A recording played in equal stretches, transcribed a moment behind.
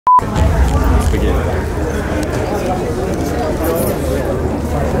again.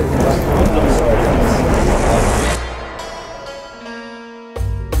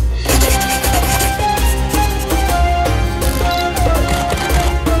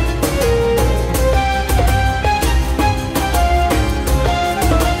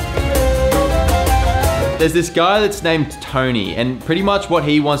 There's this guy that's named Tony, and pretty much what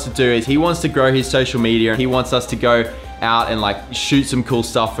he wants to do is he wants to grow his social media. He wants us to go out and like shoot some cool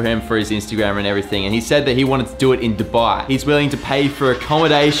stuff for him for his Instagram and everything. And he said that he wanted to do it in Dubai. He's willing to pay for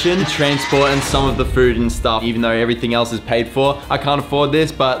accommodation, transport, and some of the food and stuff, even though everything else is paid for. I can't afford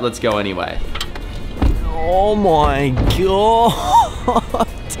this, but let's go anyway. Oh my God.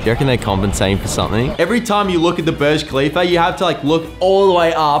 Do you reckon they're compensating for something? Every time you look at the Burj Khalifa, you have to like look all the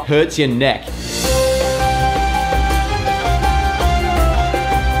way up, hurts your neck.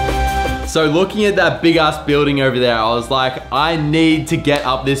 So looking at that big ass building over there, I was like, I need to get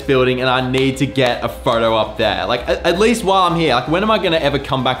up this building and I need to get a photo up there. Like at least while I'm here, like when am I gonna ever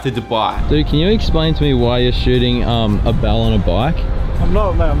come back to Dubai? Dude, can you explain to me why you're shooting a bell on a bike? I'm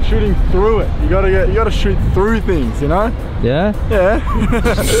not, mate, I'm shooting through it. You gotta shoot through things, you know? Yeah? Yeah.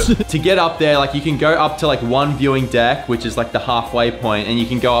 To get up there, like you can go up to like one viewing deck, which is like the halfway point, and you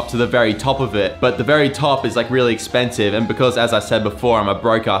can go up to the very top of it. But the very top is like really expensive. And because, as I said before, I'm a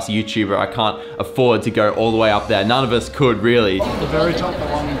broke ass YouTuber, I can't afford to go all the way up there. None of us could really. The very top, the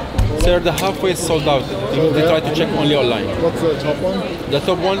one. Sir, the halfway is sold out. They try to check only online. What's the top one? The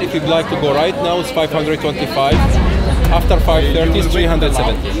top one, if you'd like to go right now, is 525. After 530 is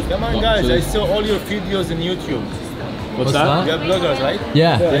 370. Come on guys, I saw all your videos on YouTube. What's that? You're bloggers, right?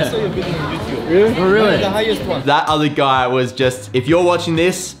 Yeah. I saw your videos on YouTube. Really? Oh, really? The highest one. That other guy was just, if you're watching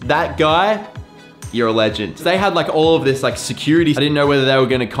this, that guy, you're a legend. They had like all of this like security. I didn't know whether they were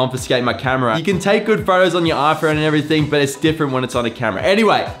gonna confiscate my camera. You can take good photos on your iPhone and everything, but it's different when it's on a camera.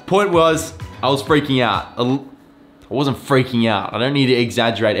 Anyway, point was, I was freaking out. I wasn't freaking out. I don't need to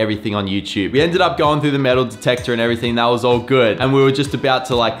exaggerate everything on YouTube. We ended up going through the metal detector and everything. That was all good. And we were just about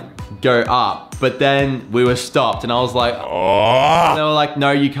to like go up, but then we were stopped and I was like, oh. And they were like,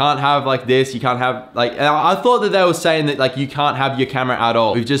 no, you can't have like this. You can't have like, and I thought that they were saying that like, you can't have your camera at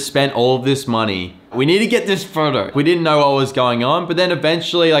all. We've just spent all of this money. We need to get this photo. We didn't know what was going on, but then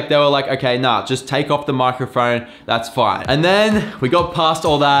eventually like they were like, okay, nah, just take off the microphone. That's fine. And then we got past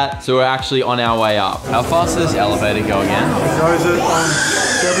all that. So we're actually on our way up. How fast does this elevator go again? It goes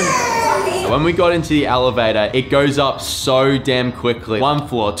at 7. When we got into the elevator, it goes up so damn quickly. 1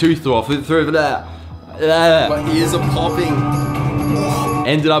 floor, 2 floor, 3 there. My ears are popping.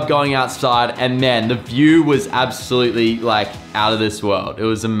 Ended up going outside and man, the view was absolutely like out of this world. It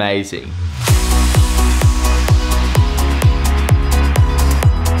was amazing.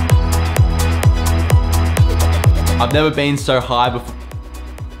 I've never been so high before.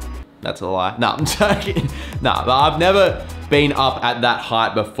 That's a lie. No, I'm joking. No, but I've never been up at that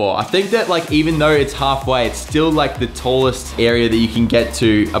height before. I think that like, even though it's halfway, it's still like the tallest area that you can get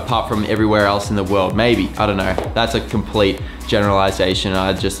to apart from everywhere else in the world. Maybe, I don't know. That's a complete generalization.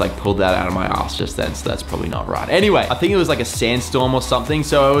 I just like pulled that out of my ass just then, so that's probably not right. Anyway, I think it was like a sandstorm or something.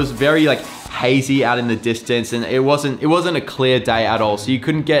 So it was very like hazy out in the distance and it wasn't a clear day at all. So you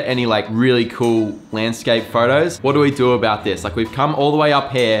couldn't get any like really cool landscape photos. What do we do about this? Like we've come all the way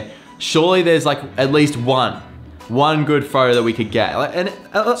up here. Surely there's like at least one good photo that we could get. And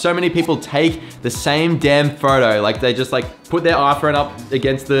so many people take the same damn photo. Like they just like put their iPhone up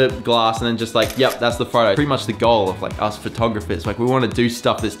against the glass and then just like, yep, that's the photo. Pretty much the goal of like us photographers. Like we want to do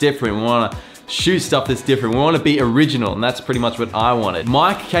stuff that's different. We want to shoot stuff that's different. We want to be original, and that's pretty much what I wanted.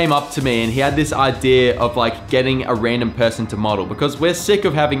 Mike came up to me and he had this idea of like getting a random person to model because we're sick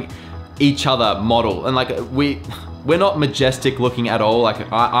of having each other model. And like we're not majestic looking at all.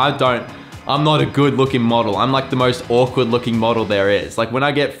 Like I'm not a good looking model. I'm like the most awkward looking model there is. Like when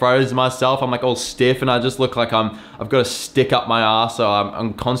I get photos of myself, I'm like all stiff and I just look like I've got a stick up my ass or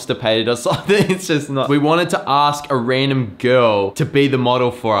I'm constipated or something. It's just not. We wanted to ask a random girl to be the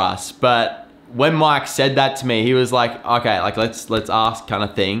model for us, but when Mike said that to me, he was like, okay, like let's ask kind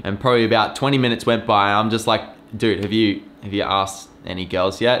of thing. And probably about 20 minutes went by and I'm just like, dude, have you asked any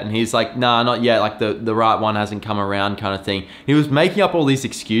girls yet? And he's like, nah, not yet. Like the right one hasn't come around kind of thing. He was making up all these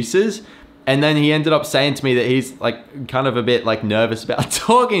excuses. And then he ended up saying to me that he's like kind of a bit like nervous about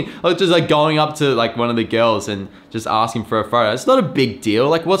talking, like just like going up to like one of the girls and just asking for a photo. It's not a big deal.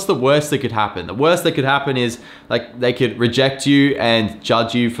 Like what's the worst that could happen? The worst that could happen is like they could reject you and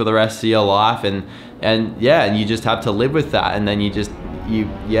judge you for the rest of your life. And yeah, and you just have to live with that. And then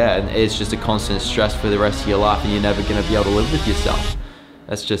yeah, and it's just a constant stress for the rest of your life and you're never gonna be able to live with yourself.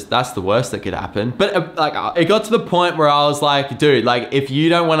 That's the worst that could happen. But like, it got to the point where I was like, dude, like if you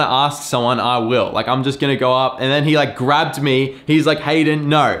don't want to ask someone, I will. Like, I'm just gonna go up. And then he like grabbed me. He's like, Hayden,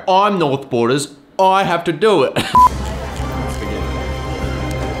 no, I'm North Borders. I have to do it.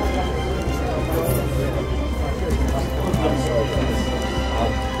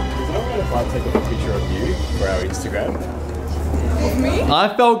 Take a picture of you for our Instagram. Me?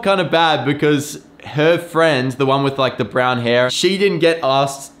 I felt kind of bad because her friend, the one with like the brown hair, she didn't get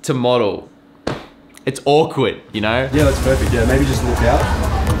asked to model. It's awkward, you know? Yeah, that's perfect. Yeah, maybe just look out.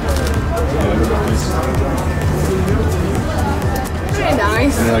 Very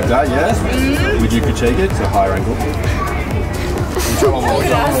nice. Something like that, yeah? Would you critique it? It's a higher angle. Okay,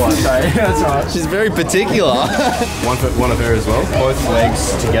 that's alright. She's very particular. One of her as well. Both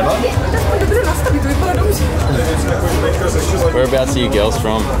legs together. Whereabouts are you girls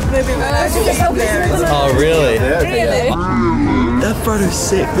from? Oh, really? Yeah. That photo's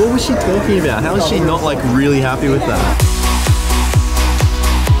sick. What was she talking about? How is she not like really happy with that?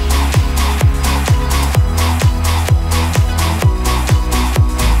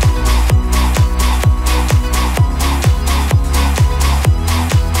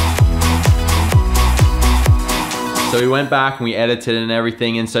 So we went back and we edited and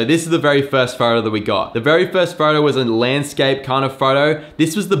everything. And so this is the very first photo that we got. The very first photo was a landscape kind of photo.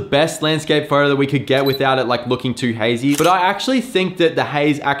 This was the best landscape photo that we could get without it like looking too hazy. But I actually think that the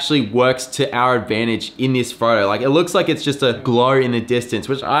haze actually works to our advantage in this photo. Like it looks like it's just a glow in the distance,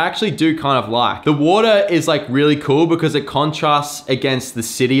 which I actually do kind of like. The water is like really cool because it contrasts against the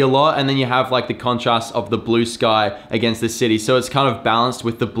city a lot. And then you have like the contrast of the blue sky against the city. So it's kind of balanced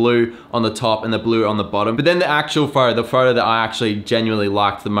with the blue on the top and the blue on the bottom. But then the actual photo, the photo that I actually genuinely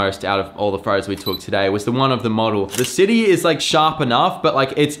liked the most out of all the photos we took today was the one of the model. The city is like sharp enough, but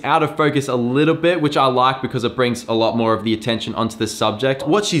like it's out of focus a little bit, which I like because it brings a lot more of the attention onto the subject.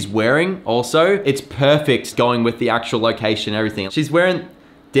 What she's wearing also, it's perfect going with the actual location and everything. She's wearing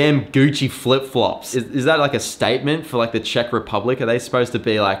damn Gucci flip-flops. Is that like a statement for like the Czech Republic? Are they supposed to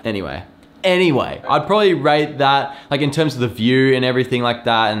be like, anyway, I'd probably rate that, like in terms of the view and everything like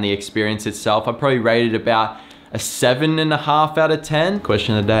that and the experience itself, I'd probably rate it about a 7.5 out of 10.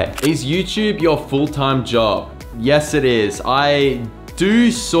 Question of the day. Is YouTube your full-time job? Yes, it is. I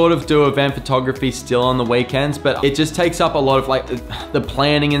do sort of do event photography still on the weekends, but it just takes up a lot of like the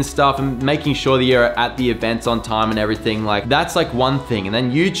planning and stuff and making sure that you're at the events on time and everything. Like that's like one thing. And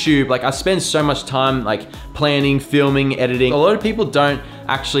then YouTube, like I spend so much time like planning, filming, editing. A lot of people don't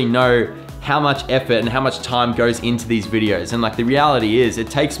actually know how much effort and how much time goes into these videos. And like the reality is it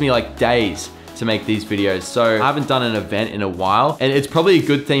takes me like days to make these videos. So I haven't done an event in a while, and it's probably a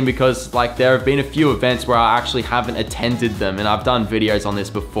good thing because like there have been a few events where I actually haven't attended them, and I've done videos on this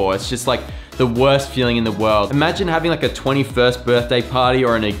before. It's just like the worst feeling in the world. Imagine having like a 21st birthday party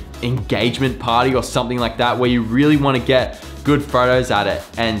or an engagement party or something like that where you really want to get good photos at it,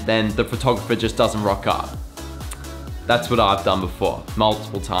 and then the photographer just doesn't rock up. That's what I've done before,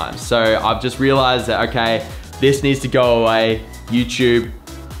 multiple times. So I've just realized that, okay, this needs to go away. YouTube,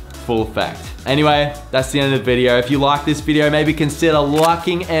 full effect. Anyway, that's the end of the video. If you like this video, maybe consider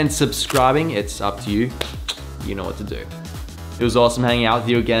liking and subscribing. It's up to you. You know what to do. It was awesome hanging out with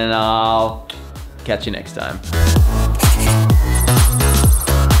you again, and I'll catch you next time.